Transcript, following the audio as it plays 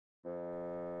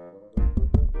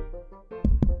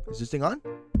Is this thing on?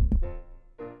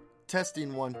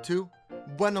 Testing 1, 2.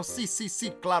 Bueno,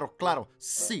 sí, claro,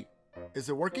 sí. Is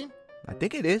it working? I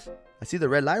think it is. I see the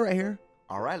red light right here.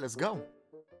 All right, let's go.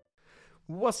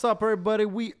 What's up, everybody?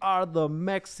 We are the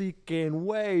Mexican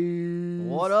Ways.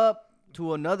 What up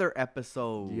to another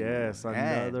episode? Yes,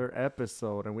 Man. another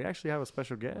episode. And we actually have a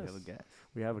special guest.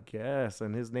 We have a guest,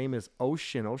 and his name is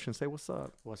Ocean. Ocean, say what's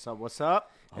up. What's up? What's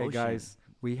up? Hey, Ocean. guys.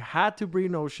 We had to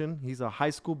bring Ocean. He's a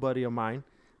high school buddy of mine.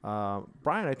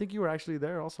 Brian, I think you were actually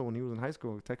there also when he was in high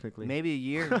school, technically. Maybe a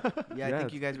year. Yeah, I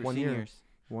think you guys were 1 year. seniors.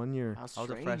 1 year. I was I was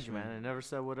a strange, freshman. man. I never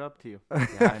said what up to you.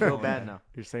 Yeah, I feel bad now.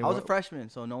 You're saying I was a what? freshman,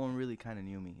 so no one really kind of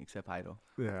knew me except Heido.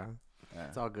 Yeah.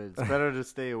 It's all good. It's better to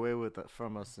stay away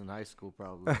from us in high school,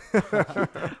 probably.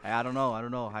 I don't know.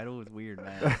 Heido was weird,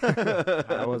 man.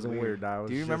 That wasn't weird. That was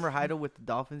Do you remember just- Heido with the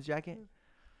Dolphins jacket?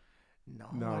 No,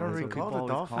 No, I don't that's what recall people the always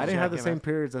Dolphins. call I didn't have the jacket, same man.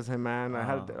 periods as him, man.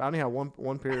 I only had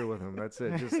one period with him. That's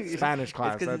it. Just Spanish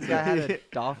class. It's because That's this guy had it.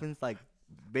 a Dolphins like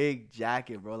big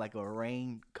jacket, bro, like a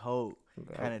raincoat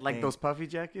kind of Like thing. those puffy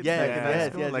jackets? Yes, back in high yes,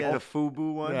 school? yes, Like yes. the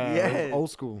FUBU one? Yeah, Yeah. it was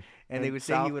old school. And they and would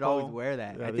say he South would always Pole. wear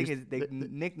that. Yeah, I they think they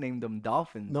nicknamed them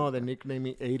Dolphins. No, they nicknamed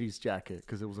me 80s jacket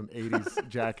because it was an 80s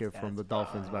jacket from the That's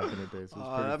Dolphins back in the days. It was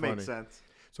pretty that funny. makes sense.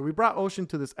 So we brought Ocean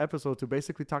to this episode to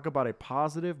basically talk about a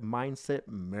positive mindset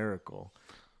miracle.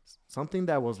 Something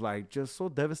that was like just so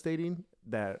devastating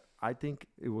that I think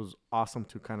it was awesome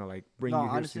to kind of like bring No, you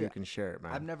here honestly, so you can share it,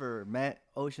 man. I've never met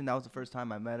Ocean. That was the first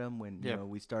time I met him when you Yeah. know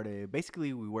we started.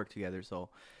 Basically, we worked together, so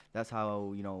that's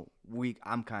how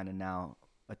I'm kind of now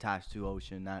attached to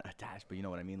Ocean. Not attached, but you know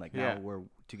what I mean. Like Yeah. now we're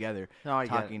together No, I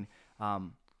get it. talking.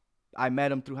 I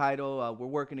met him through Heido. We're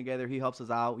working together. He helps us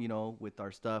out, with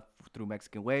our stuff through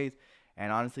Mexican Ways.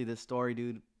 And honestly, this story,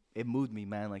 dude, it moved me,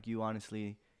 man. Like you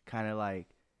honestly kind of like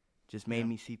just made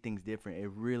me see things different. It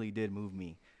really did move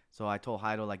me. So I told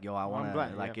Heido, like, yo, I Well, I'm want to,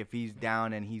 glad, like, yeah. if he's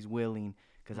down and he's willing,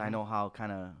 because I know how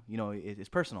kind of, it's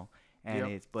personal. And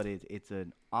Yep. it's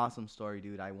an awesome story,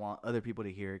 dude. I want other people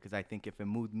to hear it because I think if it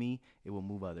moved me, it will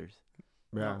move others.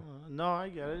 yeah. No, I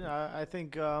get it. I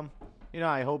think,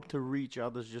 I hope to reach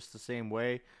others just the same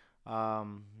way.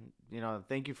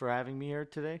 Thank you for having me here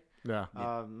today. Yeah.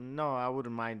 No, I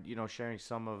wouldn't mind, sharing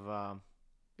some of,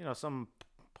 some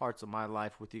parts of my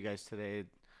life with you guys today.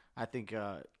 I think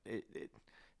it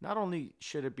not only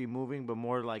should it be moving, but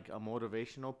more like a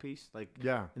motivational piece, like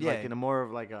Yeah. like in a more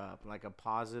of like a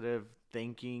positive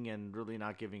thinking and really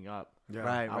not giving up. Yeah.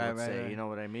 Right. I would say, you know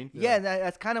what I mean? Yeah,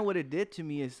 that's kind of what it did to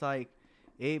me. It's like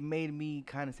it made me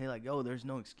kind of say like, yo, there's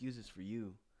no excuses for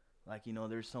you. Like,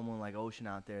 there's someone like Ocean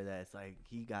out there that's like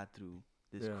he got through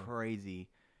this Yeah. crazy,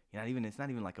 it's not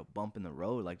even like a bump in the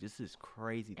road, like just this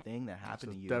crazy thing that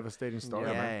happened to you. Devastating story,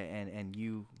 Yeah, man. and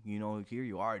you here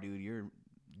you are, dude. You're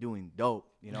doing dope.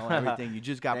 Everything. You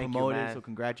just got Thank you, promoted, man. so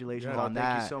congratulations Yeah, on Thank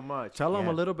that. you so much. Tell them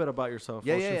Yeah. a little bit about yourself.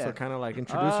 Yeah, Ocean, yeah. So kind of like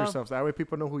introduce Uh, yourself. So that way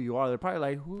people know who you are. They're probably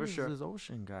like, who For is sure. this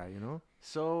Ocean guy,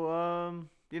 So,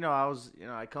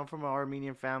 I come from an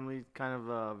Armenian family, kind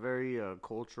of very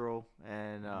cultural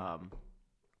and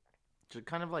just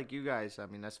kind of like you guys. I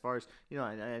mean, as far as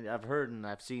I've heard and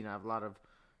I've seen, I have a lot of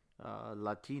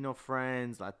Latino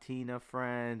friends, Latina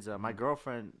friends. My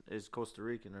girlfriend is Costa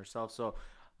Rican herself, so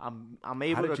I'm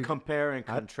able did to you- compare and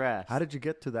how- contrast. How did you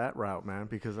get to that route, man?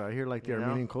 Because I hear like the You know?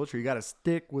 Armenian culture, you got to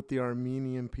stick with the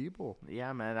Armenian people.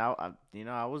 Yeah, man.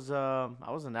 I was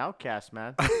an outcast,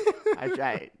 man.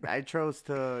 I chose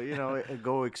to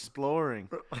go exploring,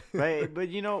 but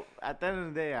at the end of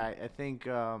the day, I think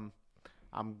I'm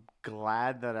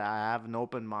glad that I have an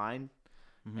open mind,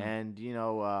 and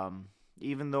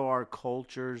even though our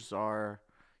cultures are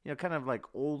kind of like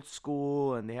old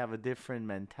school and they have a different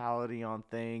mentality on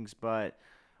things, but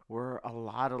we're a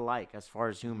lot alike as far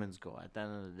as humans go. At the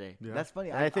end of the day, Yeah. That's funny.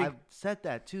 And I think- I've said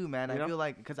that too, man. You I know? feel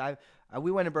like because we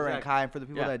went to Barranquilla, Exactly. and for the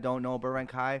people Yeah. that don't know,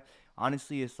 Barranquilla,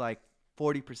 honestly, it's like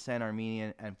 40%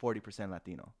 Armenian and 40%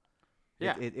 Latino.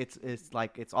 Yeah. It's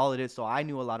like it's all it is. So I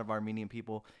knew a lot of Armenian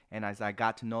people, and as I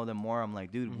got to know them more, I'm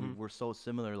like, dude, we're so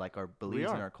similar, like our beliefs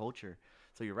and are. our culture.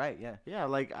 So you're right, yeah. Yeah,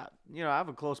 like I have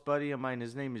a close buddy of mine.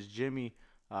 His name is Jimmy.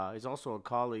 He's also a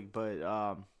colleague, but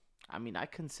I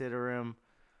consider him,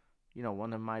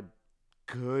 one of my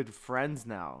good friends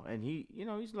now. And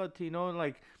he's Latino, and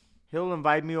like he'll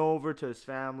invite me over to his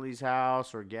family's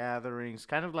house or gatherings,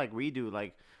 kind of like we do.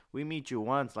 Like we meet you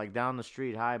once, like down the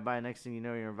street, hi, bye. Next thing you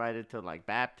know, you're invited to like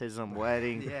baptism,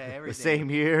 wedding, Yeah, the everything. same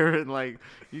year, and like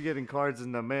you getting cards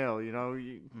in the mail. You're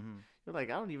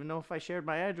like, I don't even know if I shared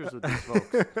my address with these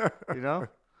folks.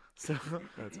 So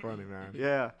That's funny, man.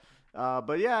 yeah,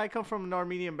 But yeah, I come from an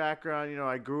Armenian background. You know,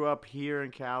 I grew up here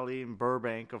in Cali, in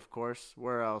Burbank, of course.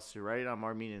 Where else, right? I'm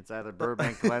Armenian. It's either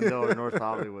Burbank, Glendale, or North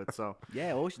Hollywood. So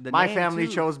Yeah, the my name, family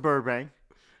too. chose Burbank.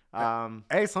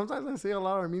 Hey, sometimes I see a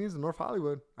lot of Armenians in North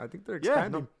Hollywood. I think they're Yeah,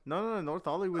 expanding. no, North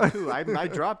Hollywood too. I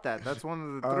dropped that. That's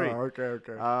one of the three.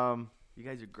 Okay. You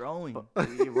guys are growing.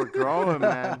 We're growing,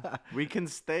 man. We can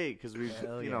stay because we've,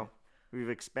 Hell you yeah. know, we've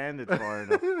expanded far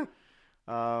enough.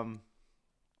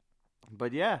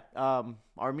 But yeah,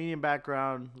 Armenian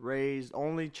background, raised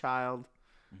only child.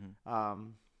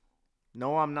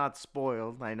 No, I'm not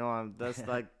spoiled. I know that's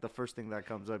like the first thing that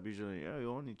comes up usually. Oh, you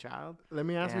only child? Let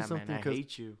me ask you Yeah, something man, I because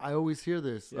hate you. I always hear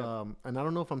this, Yeah. and I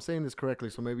don't know if I'm saying this correctly,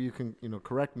 so maybe you can,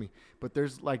 correct me. But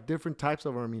there's like different types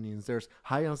of Armenians. There's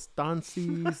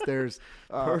Hayastansis. There's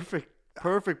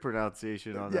Perfect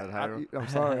pronunciation on that, Jairo. I'm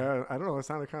sorry, I don't know. It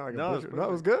sounded kind of like No, a it's butcher. That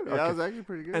was good. Yeah, Okay. that was actually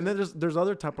pretty good. And then there's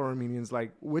other type of Armenians.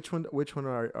 Like which one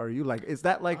are you like? Is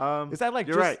that like you're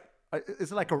just, right.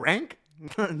 Is it like a rank?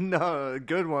 No,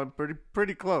 good one.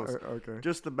 Pretty close. Okay.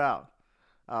 Just about.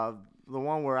 The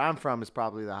one where I'm from is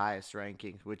probably the highest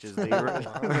ranking, which is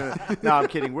the. No, I'm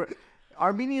kidding.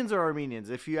 Armenians are Armenians.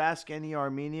 If you ask any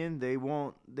Armenian, they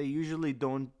won't. They usually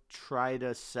don't try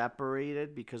to separate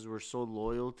it because we're so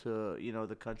loyal to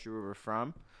the country where we're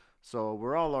from. So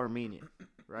we're all Armenian,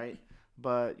 right?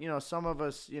 But some of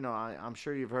us, I'm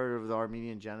sure you've heard of the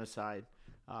Armenian genocide,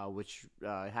 which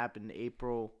happened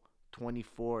April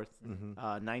 24th,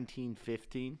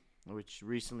 1915, which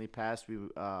recently passed. We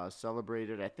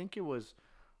celebrated, I think it was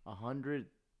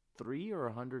 103 or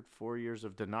 104 years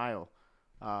of denial.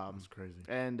 That's crazy.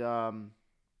 And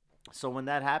so when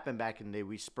that happened back in the day,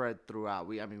 we spread throughout.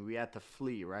 We had to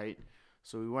flee, right?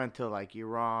 So we went to like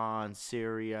Iran,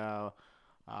 Syria,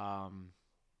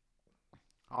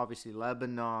 obviously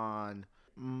Lebanon.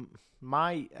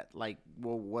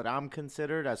 What I'm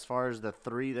considered as far as the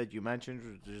three that you mentioned,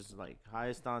 which is like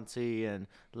Hayastansi and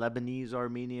Lebanese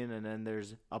Armenian, and then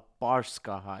there's a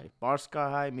Barskahai.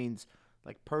 Barskahai means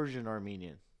like Persian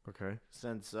Armenian. Okay.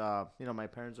 Since my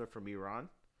parents are from Iran,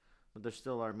 but they're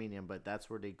still Armenian, but that's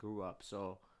where they grew up.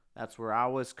 So that's where I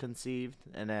was conceived,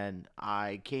 and then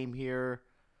I came here.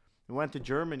 We went to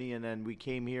Germany, and then we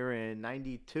came here in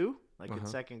 '92, in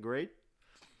second grade.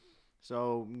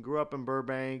 So grew up in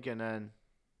Burbank, and then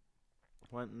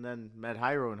went and then met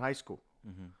Jairo in high school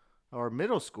or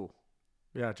middle school.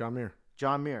 Yeah, John Muir.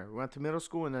 John Muir. We went to middle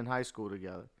school and then high school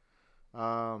together.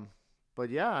 But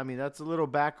yeah, that's a little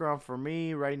background for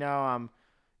me. Right now,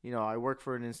 I work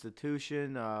for an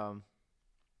institution,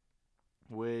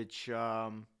 which,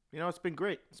 it's been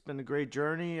great. It's been a great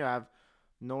journey. I have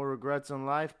no regrets in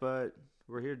life, but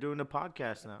we're here doing the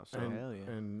podcast now. So Hell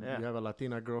yeah. And Yeah. you have a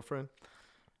Latina girlfriend.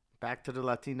 back to the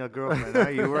Latina girlfriend. Huh?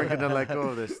 You weren't gonna let go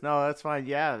of this. No, that's fine.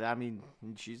 Yeah,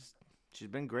 she's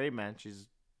been great, man. She's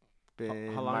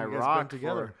been How long my have you guys rock been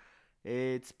together?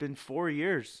 It's been 4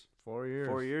 years. 4 years.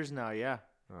 4 years now. Yeah,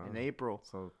 in Oh. April.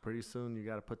 So pretty soon you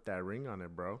got to put that ring on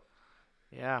it, bro.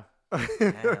 Yeah, Damn.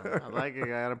 I like it. I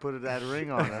gotta put that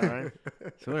ring on it, right?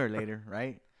 Sooner or later,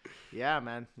 right? Yeah,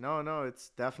 man. No,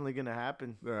 it's definitely gonna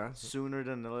happen Yeah. sooner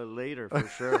than later for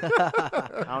sure.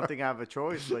 I don't think I have a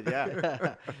choice, but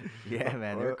yeah. Yeah,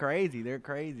 man. They're crazy. They're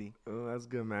crazy. Oh, that's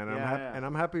good, man. Yeah. And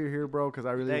I'm happy you're here, bro, because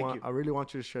I really Thank want you. I really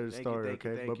want you to share the Thank you, story, thank you,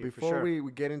 okay? thank But you, for before sure.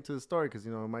 we get into the story, because it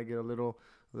might get a little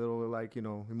like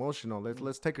emotional.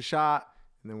 Let's take a shot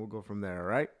and then we'll go from there. All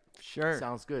right? Sure.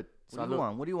 Sounds good. What do you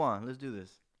want? What do you want? Let's do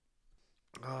this.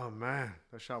 Oh man,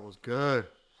 that shot was good.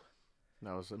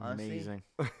 That was Honestly, amazing.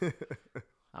 I'm we're a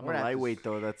gonna have to lightweight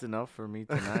though. That's enough for me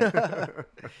tonight.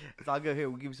 It's all good. Here,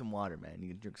 we'll give you some water, man. You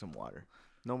can drink some water.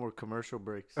 No more commercial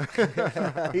breaks.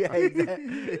 Yeah,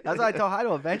 exactly. That's why I told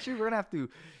Heido. Eventually, we're gonna have to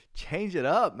change it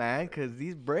up, man, because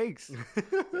these breaks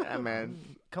Yeah, man.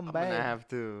 come I'm back. gonna have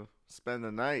to spend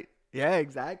the night. Yeah,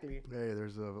 exactly. Hey,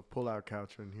 there's a pull-out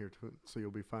couch in here too, so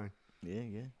you'll be fine. Yeah,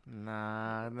 yeah.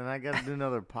 Nah, then I gotta do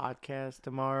another podcast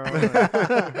tomorrow.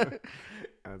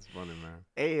 That's funny, man.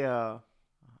 Hey, I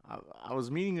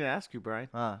was meaning to ask you, Brian.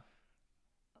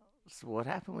 So what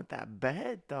happened with that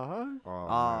bed, dog?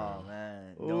 Oh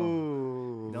man.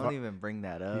 Ooh, Don't even bring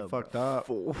that up. He fucked up.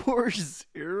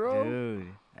 4-0. Dude,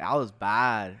 that was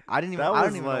bad. I didn't even. That I don't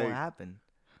was even know what like- happened.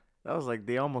 That was like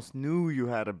they almost knew you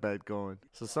had a bet going.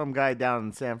 So some guy down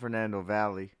in San Fernando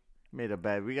Valley made a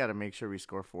bet. We got to make sure we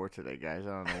score 4 today, guys. I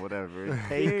don't know, whatever it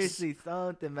takes. Seriously,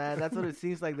 something, man. That's what it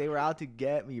seems like. They were out to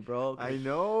get me, bro. I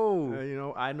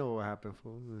know. I know what happened,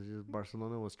 fool. It was just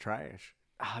Barcelona was trash.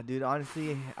 Dude,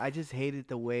 honestly, I just hated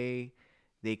the way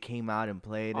they came out and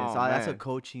played. And Oh, so that's a man.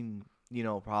 coaching,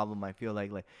 problem. I feel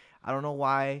like I don't know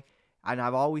why. and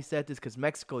I've always said this because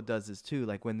Mexico does this too.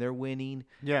 Like when they're winning,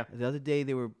 Yeah. the other day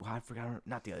they were, I forgot,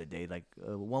 not the other day, like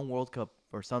one World Cup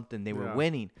or something. They were Yeah.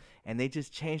 winning, and they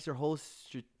just changed their whole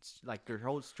their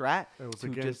whole strat. It was to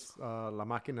against La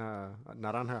Máquina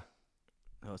Naranja.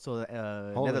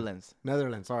 Holland. Netherlands.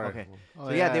 Netherlands, sorry. Okay. Oh,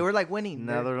 So yeah, they were like winning.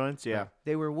 Netherlands. Yeah.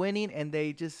 They were winning, and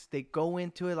they go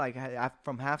into it like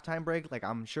from halftime break. Like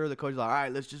I'm sure the coach is like, all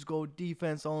right, let's just go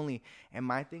defense only. And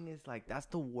my thing is like, that's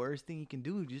the worst thing you can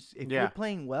do. Just if Yeah. you're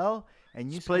playing well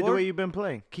and you Just play score, the way you've been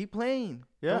playing. keep playing.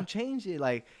 Yeah. Don't change it.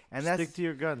 Like, and that's Stick to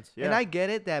your guns. Yeah. and I get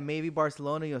it that maybe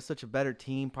Barcelona, such a better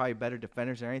team, probably better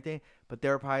defenders and everything, but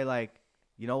they're probably like,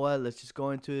 you know what, let's just go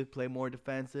into it, play more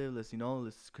defensive. Let's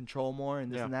control more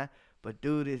and this Yeah. and that. But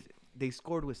dude, they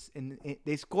scored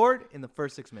they scored in the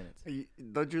first 6 minutes.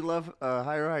 Don't you love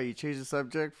Jairo, how you change the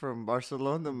subject from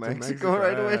Barcelona to Mexico, Mexico,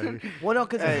 right yeah. away? Well, no,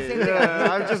 because Hey, it's the same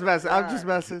thing. I'm just messing. I'm just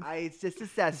messing. It's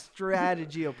just that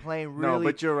strategy of playing No, really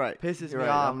but you're right. pisses You're me right.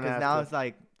 off I'm gonna because have now to- it's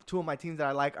like two of my teams that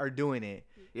I like are doing it.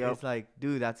 Yep. It's like,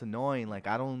 dude, that's annoying. Like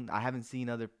I haven't seen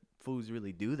other foods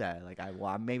really do that. Like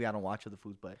maybe I don't watch other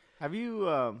foods, but Have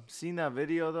you seen that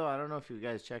video though? I don't know if you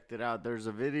guys checked it out. There's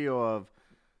a video of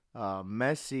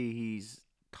Messi. He's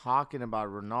talking about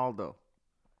Ronaldo,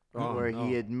 Oh, where no.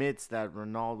 he admits that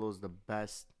Ronaldo's the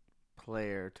best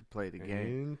player to play the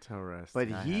game. Interesting.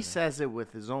 But I he haven't. says it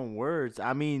with his own words.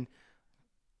 I mean,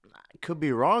 I could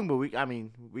be wrong, but we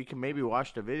can maybe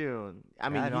watch the video. And, I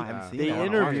mean, I he- haven't seen they that.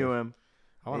 interview him.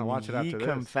 I want to and watch it after He this.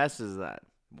 confesses that.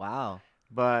 wow.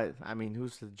 But I mean,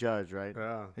 who's the judge, right?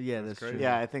 Yeah, that's true.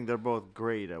 Yeah, I think they're both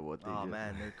great at what they Oh do.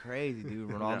 man, they're crazy, dude.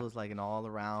 Ronaldo's like an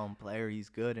all-around player. He's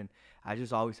good, and I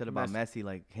just always said about Messi,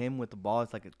 like him with the ball,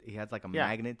 it's like he has like a Yeah.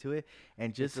 magnet to it,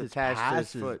 and just It's his attached to his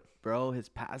passes, foot. bro. His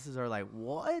passes are like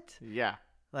what? Yeah,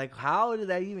 Like how did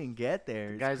that even get there?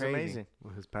 the It's guy's crazy. amazing.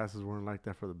 Well, his passes weren't like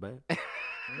that for the bet.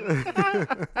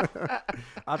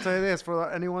 I'll tell you this,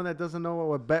 for anyone that doesn't know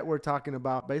what bet we're talking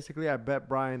about, basically I bet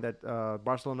Brian that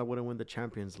Barcelona wouldn't win the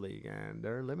Champions League, and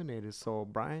they're eliminated. So,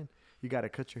 Brian, you got to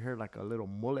cut your hair like a little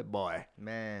mullet boy.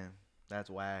 Man, that's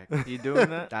whack. You doing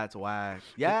that? That's whack.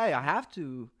 Yeah, I have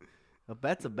to. A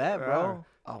bet's a bet, bro.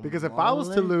 Because if I was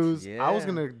to lose, I was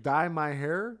Yeah. going to dye my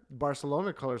hair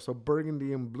Barcelona color, so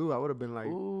burgundy and blue. I would have been like,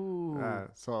 Ooh,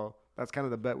 so that's kind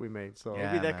of the bet we made. So,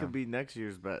 Yeah. maybe that man. could be next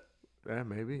year's bet yeah,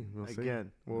 maybe. We'll see.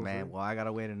 again. We'll Man, see. well, I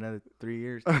gotta wait another 3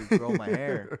 years to grow my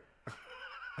hair.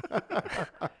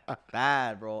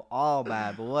 Bad, bro. All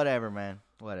bad. But whatever, man.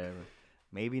 Whatever.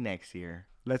 Maybe next year.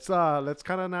 Let's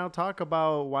kind of now talk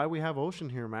about why we have Ocean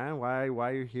here, man. Why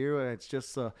you're here? It's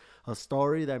just a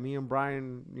story that me and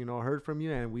Brian, heard from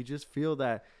you, and we just feel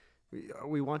that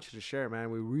we want you to share,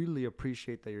 man. We really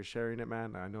appreciate that you're sharing it,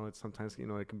 man. I know it's sometimes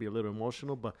it can be a little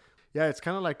emotional, but yeah, it's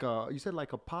kind of like you said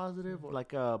like a positive, or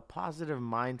Like a positive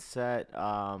mindset.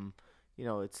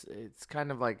 It's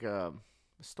kind of like a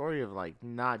story of like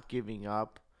not giving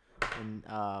up and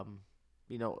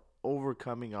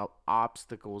overcoming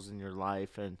obstacles in your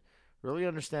life, and really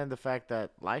understand the fact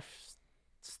that life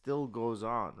still goes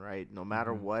on, right? No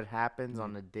matter what happens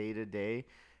on a day to day.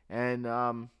 And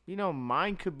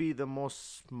mine could be the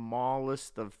most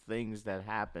smallest of things that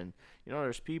happen.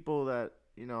 There's people that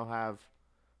have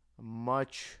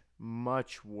much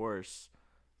worse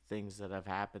things that have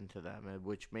happened to them, and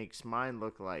which makes mine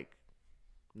look like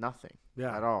nothing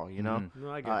Yeah. at all. Mhm.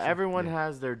 No, I get you. Everyone Yeah.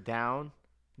 has their downs,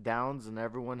 and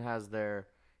everyone has their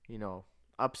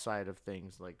upside of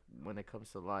things, like when it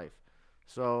comes to life.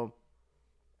 So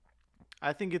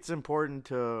I think it's important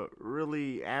to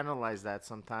really analyze that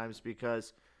sometimes,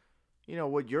 because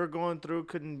what you're going through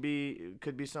could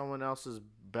be someone else's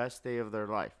best day of their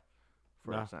life,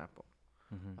 for Yeah. example.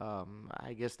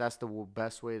 I guess that's the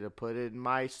best way to put it.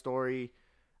 My story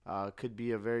could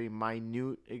be a very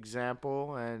minute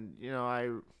example, and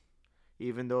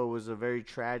even though it was a very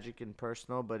tragic and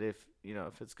personal, but if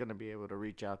it's gonna be able to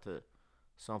reach out to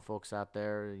some folks out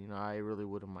there, I really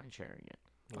wouldn't mind sharing it.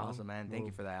 Awesome, man. Thank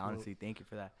you for that. Honestly, thank you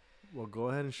for that. Well, go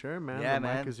ahead and share, man. Yeah, the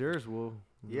mic man. is yours. We'll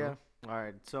Yeah. All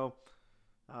right. So,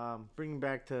 bringing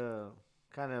back to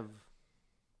kind of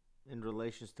in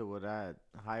relations to what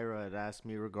Hyra had asked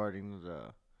me regarding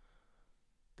the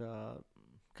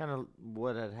kind of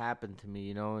what had happened to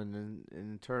me, and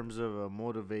in terms of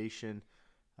motivation,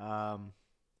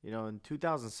 in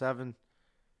 2007,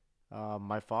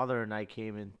 my father and I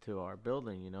came into our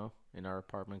building, in our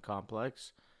apartment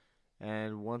complex.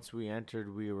 And once we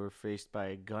entered, we were faced by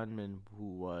a gunman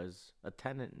who was a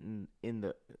tenant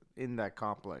in that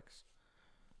complex.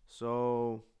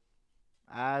 So,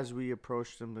 as we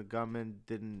approached him, the gunman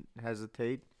didn't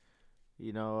hesitate.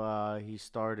 He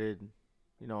started,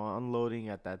 unloading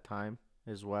at that time.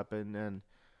 his weapon, and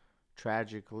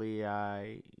tragically,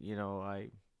 I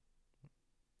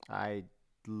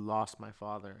lost my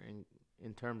father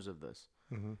in terms of this.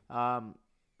 Mm-hmm.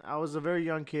 I was a very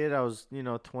young kid. I was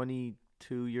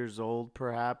 22 years old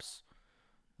perhaps,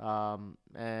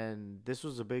 and this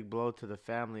was a big blow to the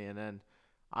family. And then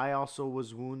I also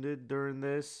was wounded during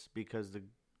this because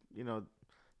you know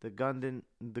the gunman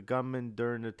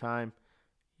during the time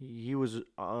he was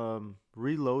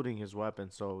reloading his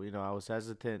weapon. So I was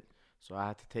hesitant, so I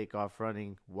had to take off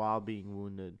running while being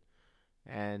wounded.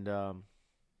 And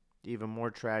even more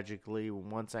tragically,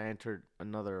 once I entered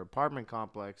another apartment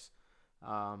complex,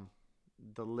 um,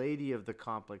 the lady of the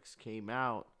complex came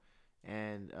out,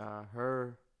 and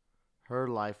her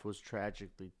life was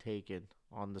tragically taken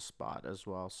on the spot as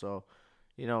well. So,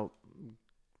 you know,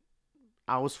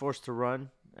 I was forced to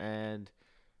run and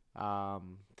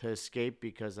to escape,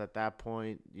 because at that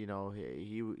point,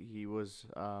 he was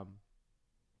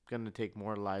gonna take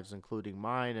more lives, including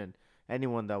mine and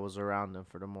anyone that was around him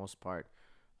for the most part.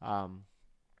 Um,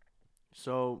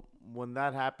 so when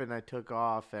that happened, I took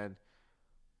off, and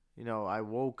I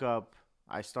woke up.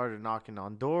 I started knocking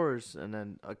on doors, and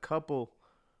then a couple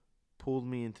pulled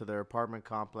me into their apartment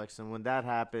complex. And when that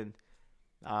happened,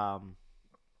 um,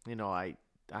 I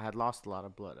had lost a lot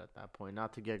of blood at that point.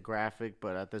 Not to get graphic,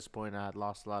 but at this point, I had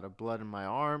lost a lot of blood in my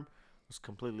arm. It was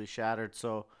completely shattered.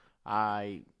 So the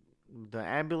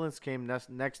ambulance came.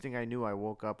 Next thing I knew, I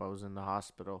woke up. I was in the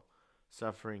hospital,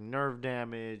 suffering nerve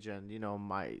damage, and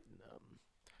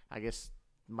I guess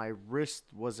my wrist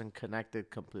wasn't connected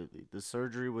completely. The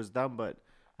surgery was done, but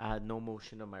I had no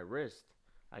motion of my wrist.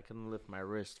 I couldn't lift my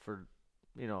wrist for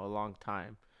a long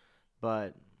time.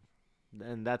 But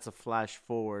and that's a flash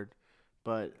forward.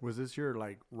 But Was this your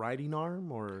like writing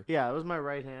arm or yeah, it was my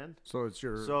right hand. so it's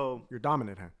So your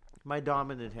dominant hand? my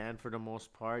dominant hand for the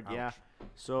most part. Yeah. Ouch.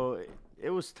 So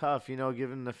it was tough,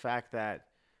 given the fact that,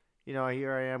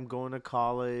 here I am going to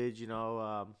college.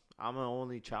 I'm an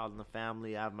only child in the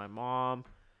family. I have my mom.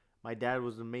 My dad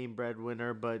was the main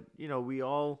breadwinner, but we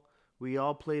all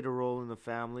played a role in the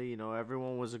family.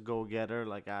 Everyone was a go-getter.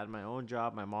 Like, I had my own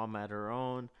job, my mom had her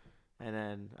own, and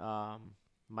then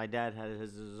my dad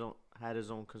had his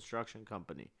own construction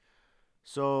company.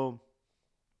 So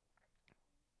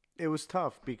it was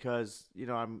tough because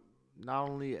I'm not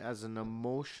only as an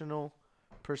emotional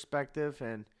perspective,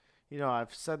 and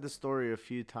I've said the story a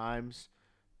few times,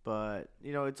 but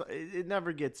it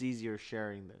never gets easier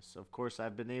sharing this. Of course,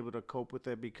 I've been able to cope with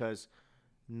it because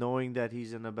knowing that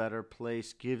he's in a better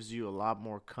place gives you a lot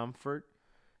more comfort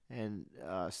and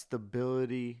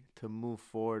stability to move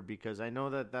forward, because I know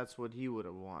that that's what he would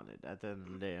have wanted at the end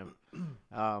of the day.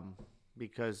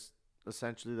 Because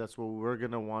essentially that's what we're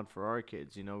going to want for our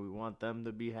kids. We want them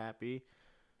to be happy,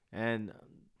 and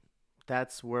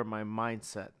that's where my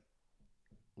mindset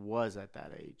was at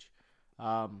that age.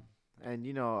 And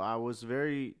I was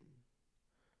very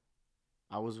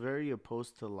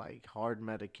opposed to like hard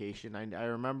medication. I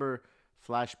remember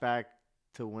flashback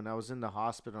to when I was in the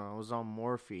hospital. I was on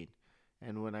morphine,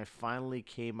 and when I finally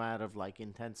came out of like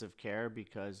intensive care,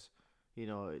 because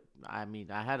I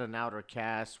had an outer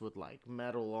cast with like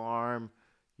metal arm,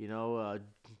 you know,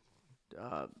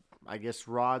 I guess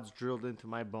rods drilled into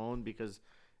my bone because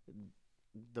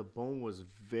the bone was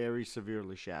very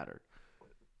severely shattered.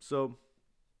 So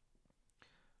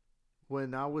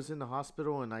when I was in the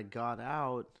hospital and I got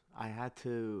out,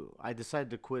 I decided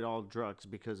to quit all drugs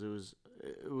because it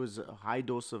was a high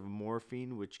dose of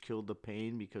morphine, which killed the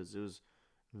pain because it was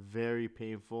very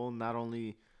painful. Not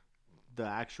only the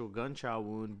actual gunshot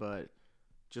wound, but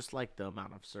just like the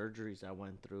amount of surgeries I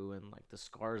went through and like the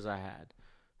scars I had.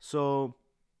 So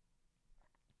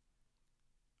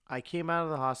I came out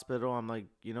of the hospital. I'm like,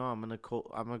 I'm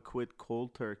gonna quit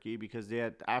cold turkey, because they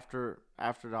had after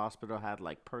the hospital had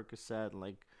like Percocet and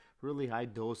like really high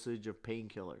dosage of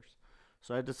painkillers.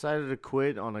 So I decided to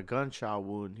quit on a gunshot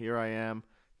wound. Here I am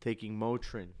taking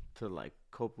Motrin to like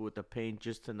cope with the pain,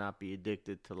 just to not be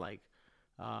addicted to like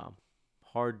um,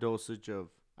 hard dosage of,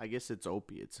 I guess it's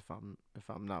opiates, if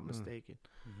I'm not mistaken.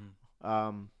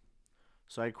 Um,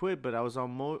 so I quit, but I was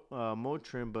on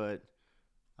Motrin, but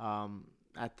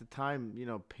at the time,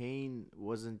 pain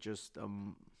wasn't just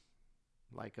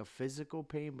like a physical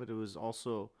pain, but it was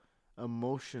also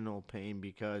emotional pain,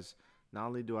 because not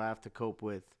only do I have to cope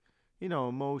with,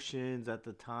 emotions at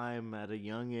the time at a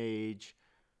young age,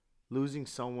 losing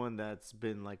someone that's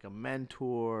been like a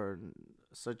mentor, and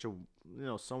such a,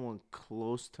 someone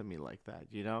close to me like that.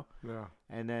 Yeah.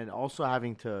 And then also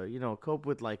having to, cope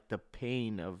with like the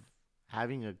pain of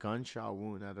having a gunshot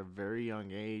wound at a very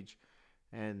young age.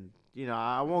 And,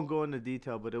 I won't go into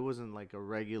detail, but it wasn't like a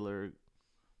regular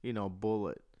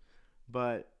bullet.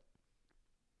 But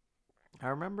I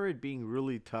remember it being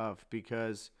really tough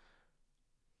because,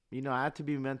 I had to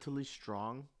be mentally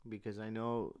strong because I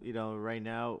know, right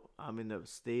now I'm in a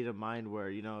state of mind where,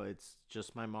 it's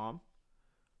just my mom.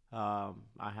 I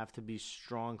have to be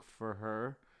strong for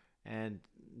her. And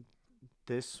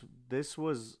this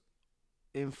was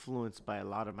influenced by a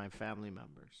lot of my family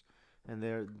members.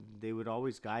 And they would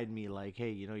always guide me like,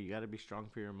 hey, you got to be strong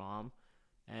for your mom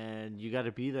and you got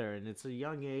to be there. And it's a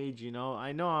young age,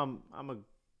 I know I'm a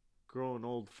grown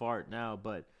old fart now,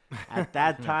 but at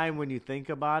that time when you think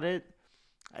about it,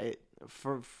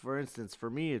 for instance, for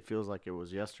me it feels like it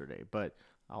was yesterday, but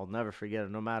I'll never forget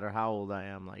it. No matter how old I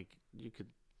am, like you could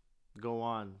go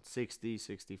on 60,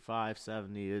 65,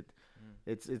 70.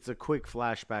 It's a quick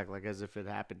flashback, like as if it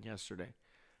happened yesterday.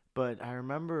 But I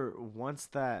remember once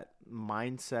that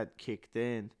mindset kicked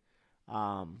in,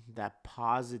 that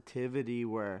positivity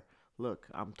where, look,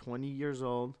 I'm 20 years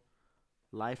old,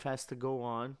 life has to go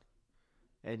on,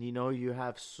 and you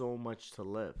have so much to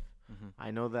live.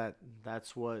 I know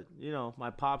that's what,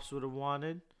 my pops would have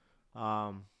wanted.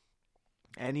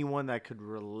 Anyone that could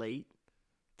relate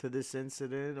to this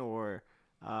incident or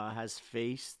has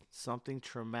faced something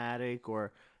traumatic,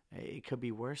 or it could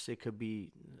be worse, it could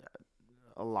be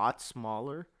a lot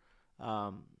smaller,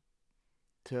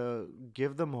 to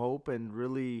give them hope and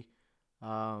really,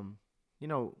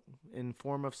 in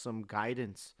form of some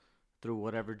guidance through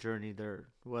whatever journey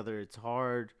whether it's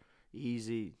hard,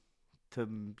 easy, to,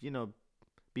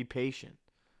 be patient.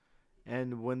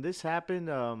 And when this happened,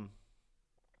 I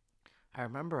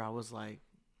remember I was like,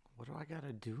 what do I got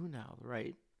to do now,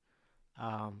 right?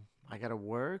 I got to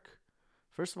work.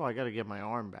 First of all, I got to get my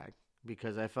arm back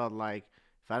because I felt like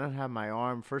if I don't have my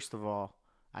arm, first of all,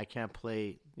 I can't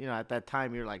play. At that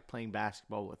time, you're like playing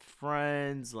basketball with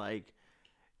friends. Like,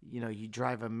 you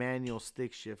drive a manual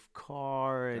stick shift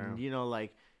car and,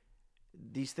 like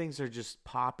these things are just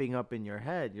popping up in your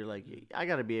head. You're like, I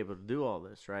got to be able to do all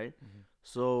this, right?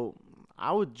 So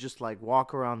I would just like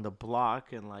walk around the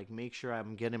block and like make sure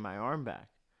I'm getting my arm back.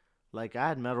 Like I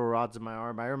had metal rods in my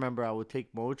arm. I remember I would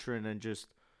take Motrin and just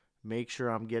make sure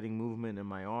I'm getting movement in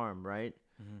my arm, right?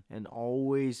 And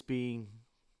always being,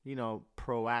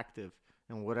 proactive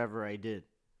in whatever I did.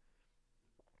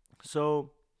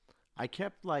 So I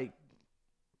kept like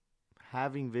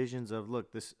having visions of,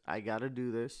 look, I got to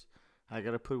do this. I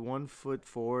got to put one foot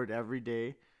forward every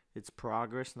day. It's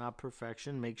progress, not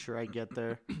perfection. Make sure I get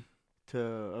there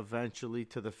to eventually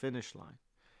to the finish line.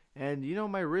 And,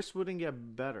 my wrist wouldn't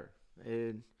get better.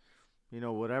 And,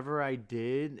 whatever I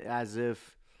did, as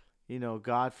if,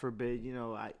 God forbid,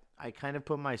 I kind of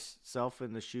put myself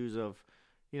in the shoes of,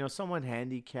 someone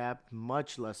handicapped,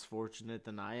 much less fortunate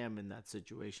than I am in that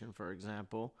situation, for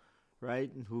example,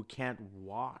 right? And who can't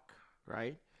walk,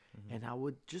 right? And I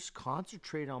would just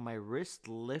concentrate on my wrist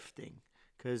lifting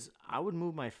because I would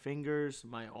move my fingers,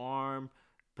 my arm,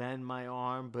 bend my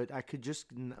arm, but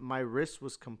my wrist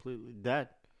was completely dead.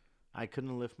 I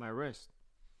couldn't lift my wrist.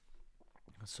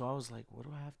 So I was like, what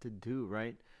do I have to do,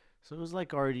 right? So it was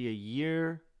like already a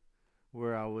year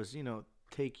where I was,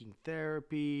 taking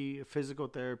therapy, physical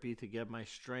therapy to get my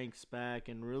strengths back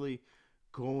and really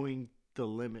going the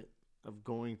limit of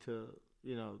going to,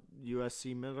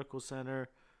 USC Medical Center.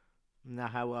 Now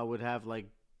how I would have like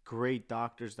great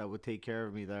doctors that would take care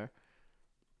of me there.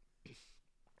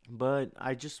 But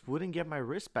I just wouldn't get my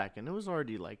wrist back. And it was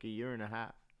already like a year and a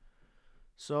half.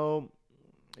 So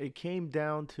it came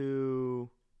down to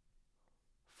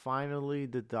finally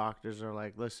the doctors are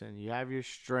like, listen, you have your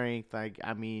strength. Like,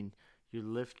 I mean, you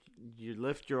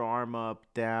lift your arm up,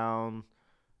 down.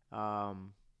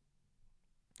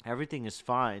 Everything is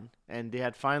fine. And they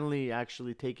had finally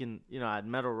actually taken, I had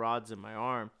metal rods in my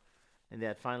arm. And they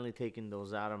had finally taken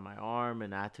those out of my arm.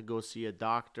 And I had to go see a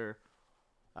doctor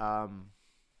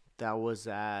that was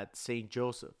at St.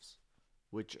 Joseph's,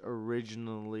 which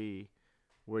originally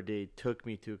where they took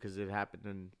me to because it happened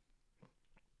in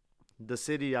the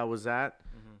city I was at.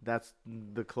 That's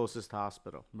the closest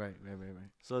hospital. Right.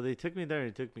 So they took me there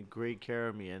and they took me great care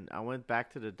of me. And I went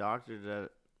back to the doctor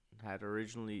that had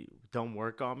originally done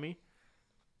work on me.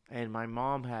 And my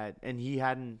mom had, and he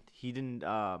didn't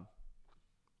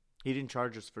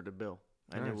charge us for the bill.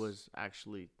 And It was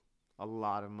actually a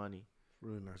lot of money.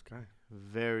 Really nice guy.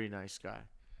 Very nice guy.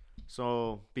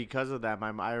 So because of that,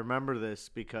 I remember this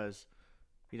because,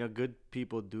 good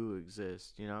people do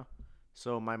exist,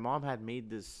 So my mom had made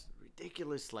this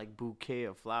ridiculous like bouquet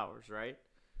of flowers, right?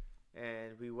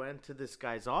 And we went to this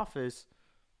guy's office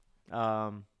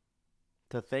to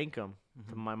thank him.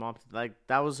 To my mom, like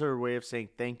that was her way of saying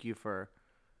thank you for,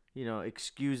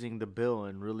 excusing the bill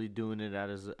and really doing it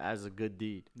as a good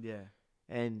deed. Yeah.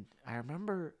 And I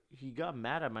remember he got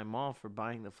mad at my mom for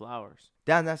buying the flowers.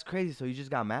 Damn, that's crazy. So you just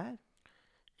got mad?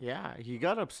 Yeah, he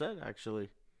got upset actually.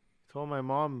 Told my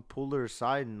mom, pulled her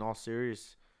aside in all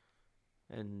serious,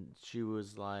 and she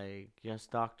was like, "Yes,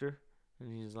 doctor."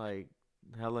 And he's like,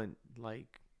 "Helen,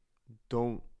 like,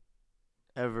 don't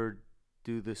ever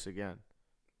do this again."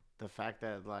 The fact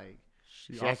that like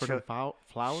She She had offered him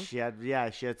flowers. she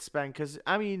had spent, because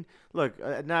I mean, look,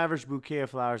 an average bouquet of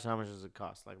flowers, how much does it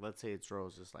cost? Like, let's say it's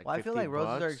roses, like Well, I feel 50 like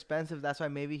roses are bucks. expensive. That's why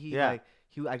maybe Yeah.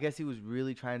 I guess he was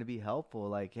really trying to be helpful.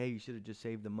 Like, hey, you should have just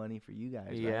saved the money for you guys.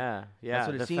 Right? Yeah, yeah. That's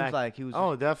what the it seems fact- like. He was.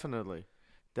 Oh, definitely,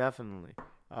 definitely.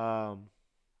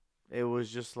 It was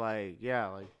just like, yeah,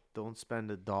 like, don't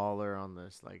spend $1 on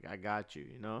this. Like, I got you,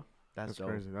 you know? that's That's dope.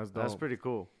 crazy. That's dope. That's pretty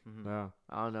cool. Mhm. Yeah.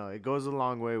 I don't know. It goes a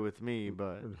long way with me,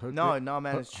 but No,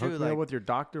 man, it's true. Hook me Like up with your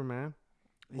doctor, man.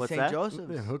 What's St. that?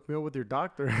 Joseph's. Yeah, hook me up with your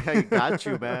doctor. I got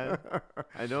you, man.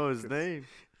 I know his name.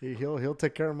 He'll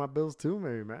take care of my bills too,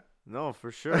 maybe, man. No, for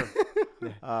sure.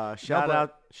 Shout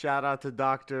out to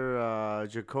Dr.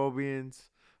 Jacobians,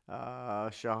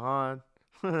 Shahan.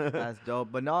 That's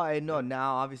dope. But no, I know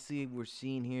now. Obviously, we're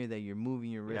seeing here that you're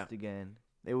moving your wrist again.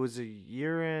 It was a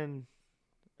year and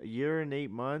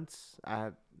 8 months. I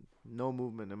had no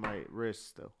movement in my wrist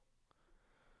still.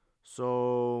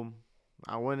 So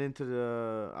I went into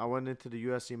the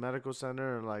USC Medical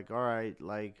Center and like, all right,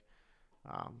 like,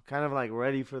 kind of like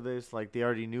ready for this. Like, they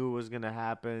already knew it was gonna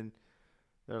happen.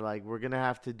 They're like, we're gonna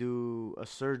have to do a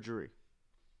surgery.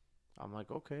 I'm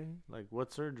like, okay, like,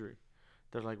 what surgery?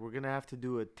 They're like, we're gonna have to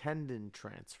do a tendon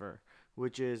transfer,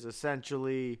 which is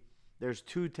essentially there's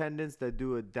 2 tendons that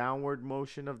do a downward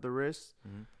motion of the wrist,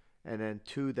 Mhm. and then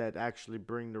 2 that actually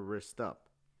bring the wrist up.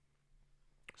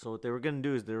 So what they were gonna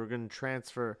do is they were gonna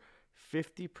transfer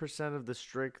 50% of the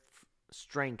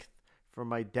strength from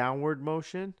my downward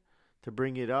motion to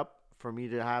bring it up for me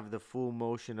to have the full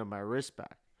motion of my wrist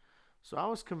back. So I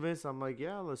was convinced. I'm like,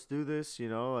 yeah, let's do this. You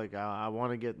know, like, I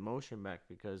want to get motion back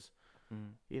because,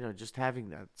 Mhm. just having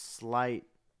that slight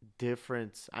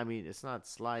difference. I mean, it's not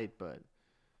slight, but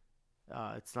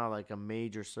it's not like a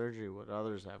major surgery what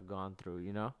others have gone through.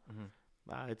 Mhm.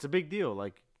 It's a big deal,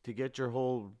 like, to get your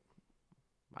whole,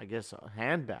 I guess,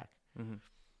 hand back. Mhm.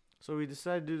 So we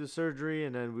decided to do the surgery,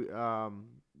 and then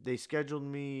they scheduled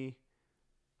me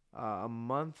a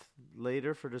month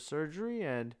later for the surgery,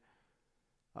 and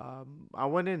I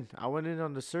went in. I went in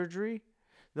on the surgery.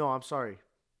 No, I'm sorry.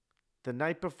 The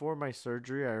night before my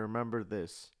surgery, I remember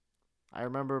this. I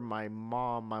remember my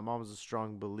mom. My mom's a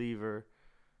strong believer,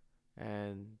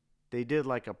 and they did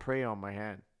like a pray on my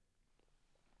hand,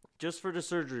 just for the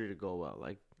surgery to go well,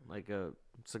 like a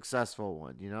successful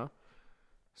one,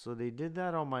 So they did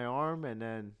that on my arm, and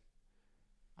then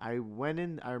I went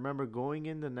in. I remember going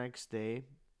in the next day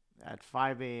at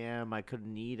 5 a.m. I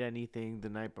couldn't eat anything the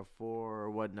night before or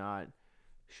whatnot.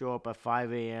 Show up at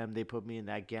 5 a.m. They put me in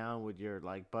that gown with your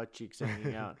like butt cheeks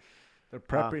hanging out. They're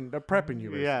prepping you.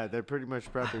 Basically. Yeah, they're pretty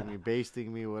much prepping me,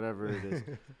 basting me, whatever it is.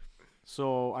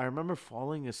 So I remember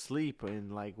falling asleep in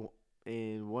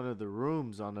one of the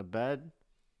rooms on a bed.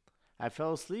 I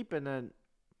fell asleep, and then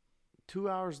 2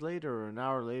 hours later or an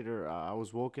hour later, I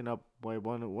was woken up by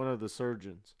one of the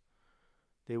surgeons.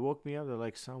 They woke me up. They're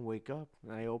like, "Son, wake up."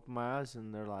 And I opened my eyes,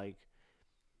 and they're like,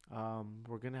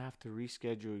 "We're going to have to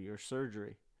reschedule your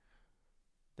surgery."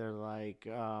 They're like,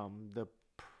 the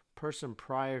person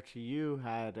prior to you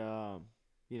had,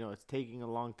 it's taking a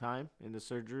long time in the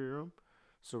surgery room.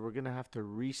 So we're going to have to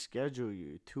reschedule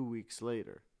you 2 weeks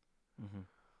later. Mhm.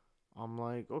 I'm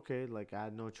like, okay, like, I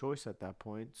had no choice at that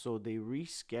point. So they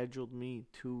rescheduled me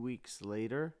 2 weeks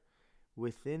later.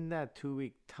 Within that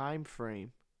 2-week time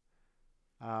frame,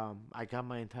 I got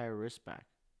my entire wrist back.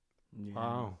 Yeah.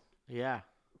 Wow. Yeah.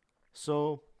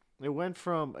 So it went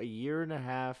from a year and a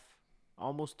half,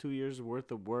 almost 2 years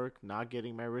worth of work, not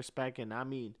getting my wrist back. And I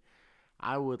mean,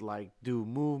 I would like do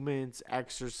movements,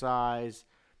 exercise.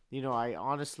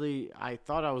 I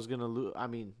thought I was going to lose. I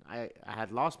mean, I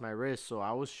had lost my wrist, so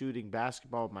I was shooting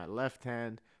basketball with my left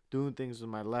hand, doing things with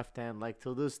my left hand. Like,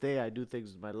 till this day, I do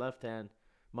things with my left hand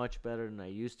much better than I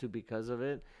used to because of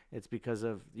it. It's because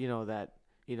of,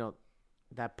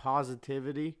 that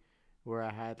positivity where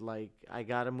I had, like, I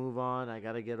got to move on. I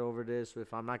got to get over this.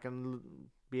 If I'm not going to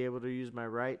be able to use my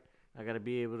right, I got to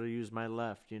be able to use my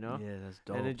left, Yeah, that's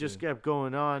dope. And it just dude. kept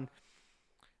going on.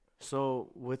 So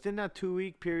within that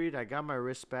 2-week period, I got my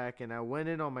wrist back, and I went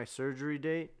in on my surgery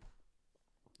date,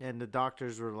 and the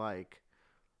doctors were like,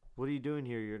 "What are you doing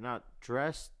here? You're not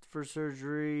dressed for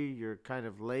surgery. You're kind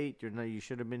of late. You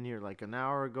should have been here like an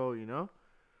hour ago,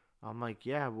 I'm like,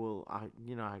 yeah, well,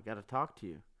 I got to talk to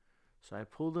you. So I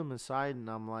pulled him aside and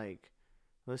I'm like,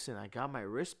 listen, I got my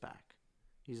wrist back.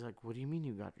 He's like, what do you mean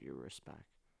you got your wrist back?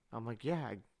 I'm like,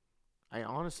 yeah, I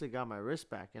honestly got my wrist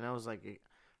back. And I was like,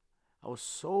 I was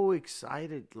so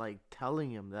excited, like telling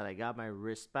him that I got my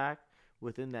wrist back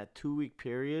within that 2-week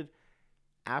period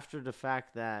after the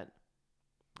fact that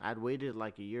I'd waited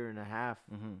like a year and a half,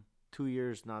 2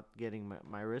 years not getting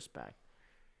my wrist back.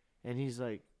 And he's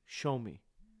like, show me.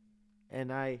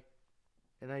 And I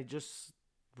just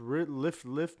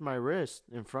lift my wrist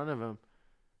in front of him.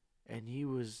 And he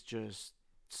was just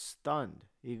stunned.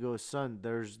 He goes, son,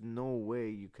 there's no way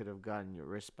you could have gotten your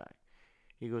wrist back.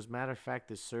 He goes, matter of fact,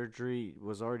 the surgery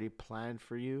was already planned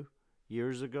for you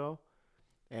years ago.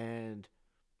 And,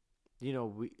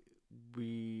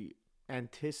 we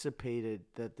anticipated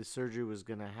that the surgery was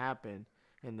going to happen.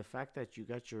 And the fact that you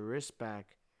got your wrist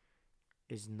back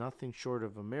is nothing short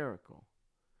of a miracle.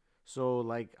 So,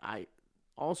 like, I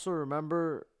also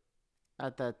remember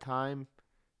at that time,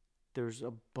 there's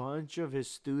a bunch of his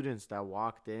students that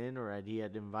walked in or that he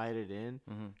had invited in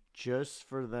just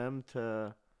for them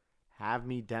to have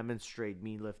me demonstrate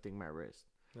me lifting my wrist.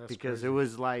 That's because crazy. it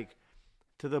was like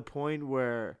to the point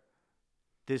where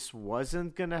this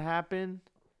wasn't going to happen.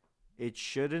 It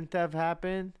shouldn't have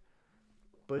happened.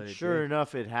 But it sure did.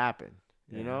 enough, it happened,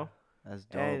 you know? That's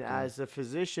dope. And dude. as a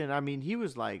physician, I mean, he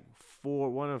was like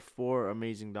one of 4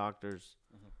 amazing doctors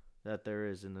that there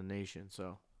is in the nation.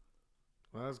 So,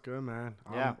 Well, that's good, man.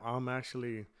 Yeah. I'm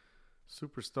actually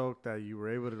super stoked that you were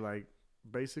able to, like,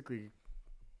 basically,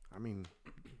 I mean,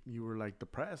 you were, like,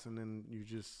 depressed, and then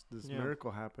this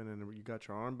miracle happened, and you got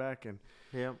your arm back, and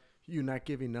yeah. you're not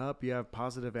giving up. You have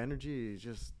positive energy. It's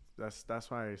just,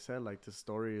 that's why I said, like, this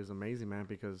story is amazing, man,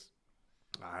 because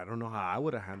I don't know how I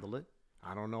would have handled it.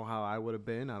 I don't know how I would have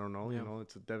been. I don't know. Yeah.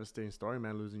 It's a devastating story,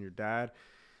 man, losing your dad.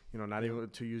 Not able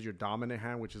to use your dominant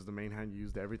hand, which is the main hand you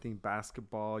used everything,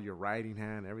 basketball, your writing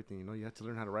hand, everything. You have to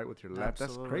learn how to write with your left.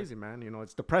 Absolutely. That's crazy, man.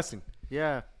 It's depressing.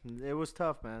 Yeah, it was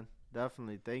tough, man.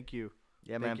 Definitely. Thank you.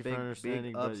 Yeah, Thank man. you for Big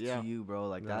understanding, ups but yeah. to you, bro.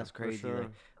 Like, Yeah, that's for crazy. sure.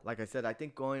 Like I said, I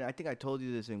think I told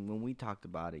you this when we talked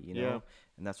about it, Yeah.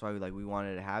 and that's why we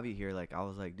wanted to have you here. Like, I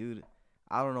was like, dude,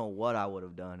 I don't know what I would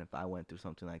have done if I went through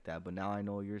something like that, but now I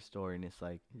know your story, and it's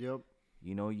like, Yep.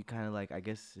 you kind of like, I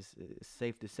guess it's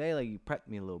safe to say, like, you prepped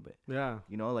me a little bit. Yeah.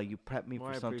 Like, you prepped me Well,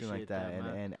 for I something like appreciate that, that,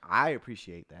 man. and I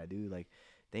appreciate that, dude. Like,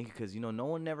 thank you, because no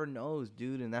one never knows,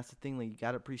 dude, and that's the thing. Like, you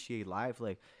gotta appreciate life.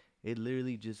 Like, it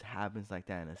literally just happens like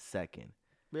that in a second.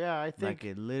 Yeah, I Like, think.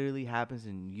 it literally happens,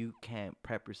 and you can't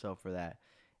prep yourself for that.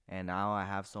 And now I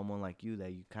have someone like you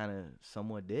that you kind of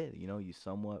somewhat did. You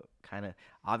somewhat kind of,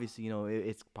 obviously,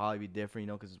 it's probably be different,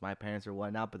 because it's my parents or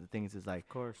whatnot. But the thing is like, Of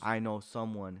course. I know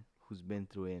someone who's been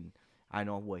through it, and I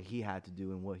know what he had to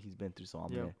do and what he's been through. So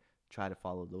I'm Yep. gonna try to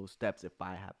follow those steps if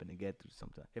I happen to get through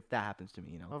something. If that happens to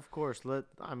me, Of course. Let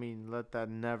that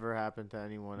never happen to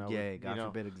anyone. Yeah, God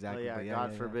forbid, exactly. Yeah, But yeah,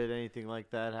 God yeah. forbid anything like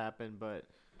that happen. But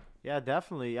yeah,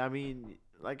 definitely. I mean,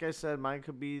 like I said, mine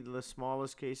could be the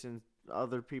smallest case in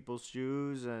other people's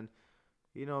shoes, and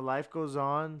life goes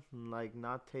on. Like,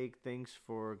 not take things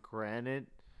for granted.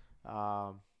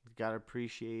 Gotta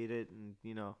appreciate it, and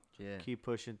Yeah, keep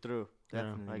pushing through.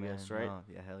 definitely, I man. guess, right? No,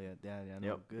 yeah, hell yeah, yeah,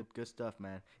 no, Yep. good stuff,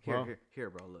 man. Here, Well- here,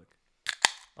 bro. Look,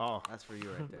 Oh, that's for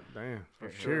you right there. damn. For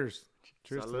sure. Cheers.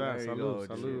 Cheers Salud. to that. There you Salud. go, dude,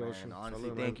 Salud, man. Ocean. Honestly,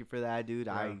 Salud, thank man. you for that, dude.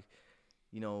 Yeah. I,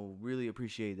 really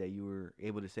appreciate that you were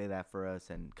able to say that for us,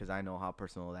 and because I know how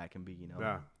personal that can be,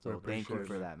 Yeah, So we thank you appreciate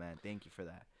for it. that, man. Thank you for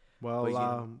that. Well,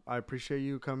 But, I appreciate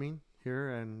you coming here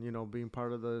and being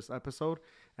part of this episode.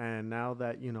 And now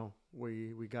that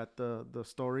we got the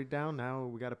story down, now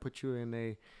we got to put you in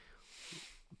a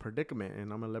predicament,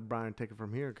 and I'm gonna let Brian take it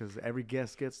from here because every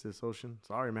guest gets this. Ocean,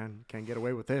 sorry, man, can't get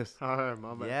away with this. All right,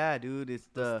 my man. Yeah, dude. It's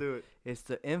Let's do it. it's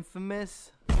the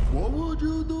infamous. What would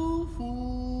you do,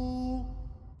 fool?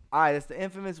 All right, it's the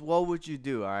infamous. What would you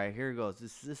do? All right, here it goes.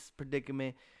 This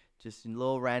predicament, just a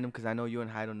little random, because I know you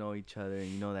and I don't know each other, and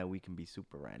you know that we can be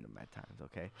super random at times.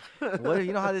 Okay,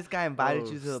 you know how this guy invited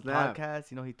Oh, you to the snap.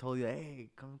 podcast? He told you, hey,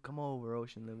 come over,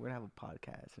 Ocean. We're gonna have a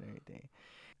podcast and everything.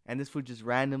 And this fool just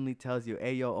randomly tells you,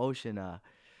 hey, yo, Ocean.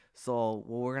 So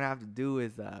what we're gonna have to do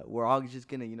is we're all just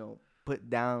gonna put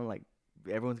down, like,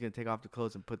 everyone's gonna take off the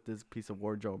clothes and put this piece of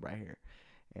wardrobe right here.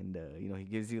 And he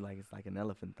gives you, like, it's like an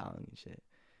elephant thong and shit.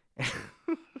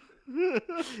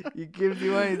 He gives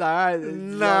you one. He's like, all right.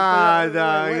 Nah,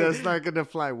 dog, that's not gonna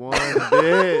fly one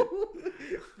bit.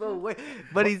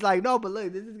 But he's like, no, but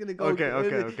look, this is gonna go.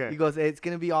 Okay. He goes, it's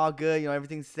gonna be all good. You know,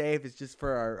 everything's safe. It's just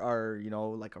for our you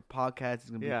know, like our podcast is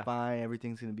gonna be fine.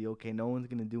 Everything's gonna be okay. No one's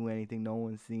gonna do anything. No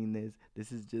one's seen this.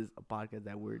 This is just a podcast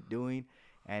that we're doing,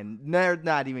 and they're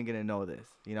not even gonna know this.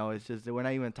 You know, it's just we're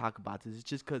not even gonna talk about this. It's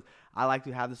just because I like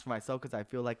to have this for myself because I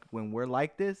feel like when we're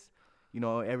like this, you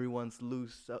know, everyone's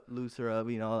looser up.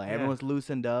 You know, like everyone's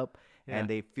loosened up, and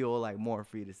they feel like more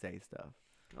free to say stuff.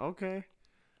 Okay.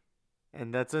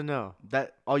 And that's a no.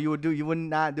 That all you would do. You would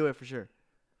not do it for sure.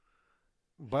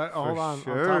 But hold on.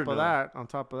 On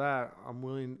top of that, I'm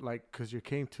willing, like, because you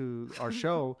came to our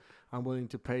show, I'm willing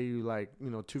to pay you like, you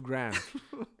know, $2,000.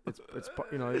 It's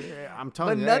you know, I'm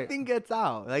telling you. But nothing gets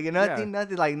out. Like nothing,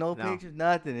 like no pictures,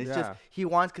 nothing. It's just he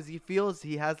wants because he feels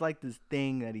he has like this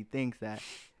thing that he thinks that,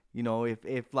 you know,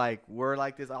 if like we're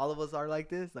like this, all of us are like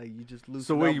this, like you just lose.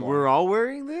 So wait, we're all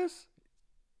wearing this?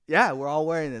 Yeah, we're all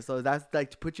wearing this. So that's like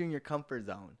to put you in your comfort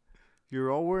zone.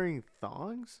 You're all wearing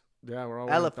thongs? Yeah, we're all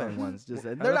elephant ones. Just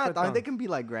they're not thongs. They can be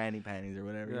like granny panties or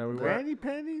whatever. Yeah, granny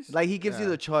panties? Like he gives you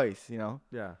the choice, you know.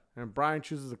 Yeah, and Brian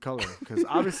chooses the color because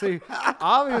obviously,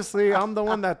 I'm the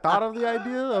one that thought of the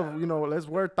idea of, you know, let's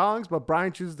wear thongs, but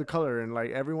Brian chooses the color, and like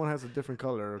everyone has a different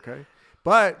color. Okay.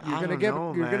 But you're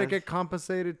gonna get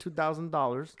compensated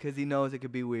 $2,000 because he knows it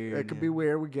could be weird. It could be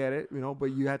weird. We get it, you know. But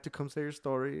you have to come say your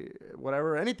story,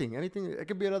 whatever, anything. It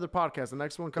could be another podcast. The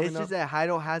next one coming up. It's just that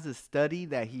Heido has a study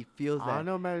that he feels that. I don't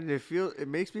know, man. It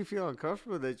makes me feel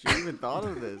uncomfortable that you even thought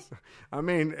of this. I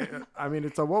mean,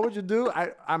 it's a what would you do?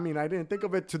 I mean, I didn't think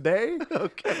of it today.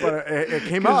 Okay, but it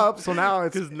came up, so now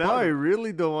it's because now I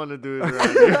really don't want to do it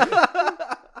around here.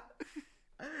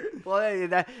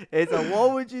 Well, it's a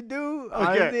what would you do?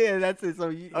 Okay, honestly, and that's it. So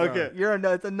you're a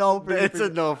no. It's a no for It's a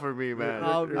no for me, man.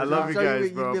 I love you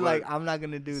guys, bro. You'd be like, I'm not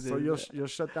gonna do this. So you'll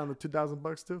shut down the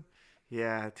 $2,000 too?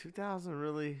 Yeah, 2,000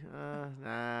 really?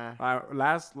 Nah.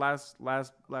 Last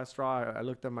straw. I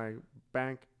looked at my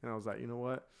bank and I was like, you know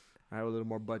what? I have a little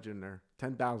more budget in there.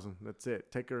 10,000. That's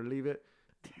it. Take it or leave it.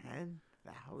 10,000.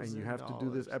 And you have to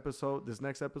do this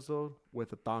next episode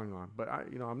with a thong on. But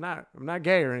I'm not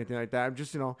gay or anything like that. I'm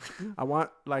just, you know, I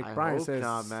want, like Brian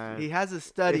says, man. He has a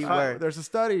study where there's a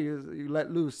study you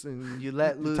let loose and you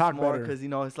let loose talk more better. because, you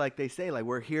know, it's like they say, like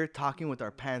we're here talking with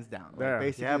our pants down. Like, yeah.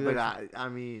 Basically, Yeah, but I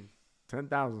mean,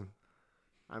 10,000.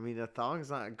 I mean, the thong's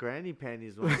not granny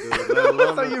panties. Won't do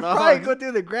it, so you probably go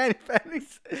do the granny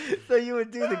panties. So you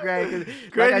would do the granny.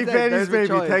 Granny panties, maybe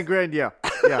 10 grand. Yeah.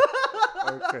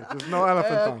 Okay, just no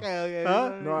elephant thong. Okay. Huh?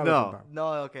 No elephant thong.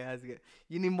 No, okay, that's good.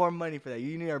 You need more money for that.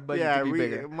 You need our budget to be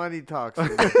bigger. Money talks. All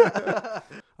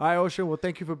right, Ocean. Well,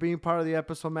 thank you for being part of the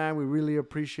episode, man. We really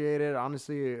appreciate it.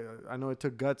 Honestly, I know it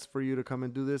took guts for you to come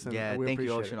and do this, and we thank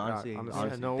you, appreciate Ocean. it.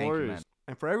 Honestly, no thank worries. you, man.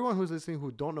 And for everyone who's listening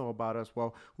who don't know about us,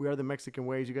 well, we are the Mexican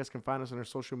Ways. You guys can find us on our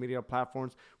social media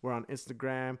platforms. We're on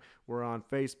Instagram. We're on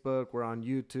Facebook. We're on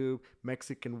YouTube.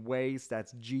 Mexican Ways.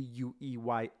 That's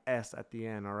Gueys at the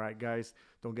end. All right, guys.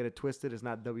 Don't get it twisted. It's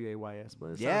not Ways.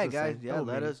 But Yeah, guys. Yeah,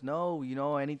 let us know. You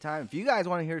know, anytime. If you guys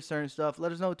want to hear certain stuff,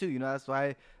 let us know too. You know, that's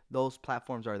why those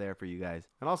platforms are there for you guys.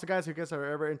 And also, guys, if you guys are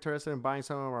ever interested in buying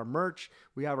some of our merch,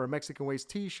 we have our Mexican Ways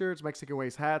t-shirts, Mexican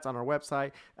Ways hats on our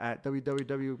website at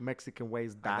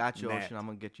www.mexicanways.net. I got you, Ocean. I'm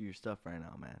gonna get you your stuff right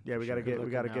now, man. Yeah, we gotta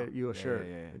get you a shirt.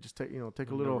 Yeah. Just take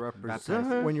a little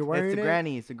represent. when you're wearing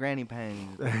It's the granny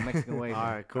panties. Mexican Ways. All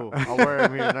right, cool. I'll wear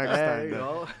them here next There you time.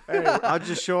 go. Hey, I'll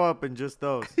just show up in just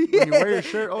those. When you wear your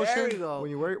shirt, There Ocean, you go.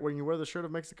 when you wear the shirt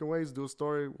of Mexican Ways, do a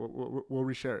story. We'll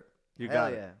reshare it. You Hell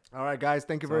got yeah. it. All right, guys.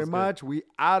 Thank you very Sounds much. We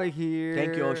out of here.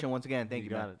 Thank you, Ocean, once again. Thank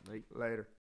you, got man. it. Later.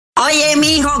 Oye,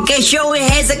 mijo, ¿qué show es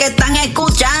ese que están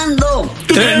escuchando?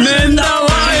 ¡Tremenda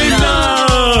vaina!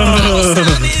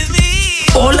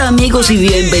 Hola amigos y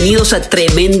bienvenidos a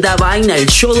Tremenda Vaina, el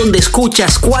show donde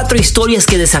escuchas 4 historias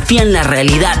que desafían la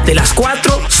realidad. De las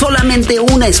 4, solamente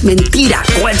una es mentira.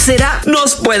 ¿Cuál será?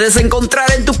 Nos puedes encontrar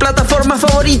en tu plataforma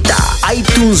favorita: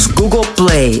 iTunes, Google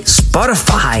Play,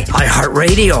 Spotify,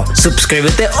 iHeartRadio.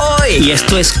 Suscríbete hoy. Y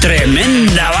esto es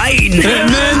Tremenda Vaina.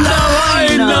 ¡Tremenda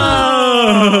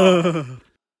vaina!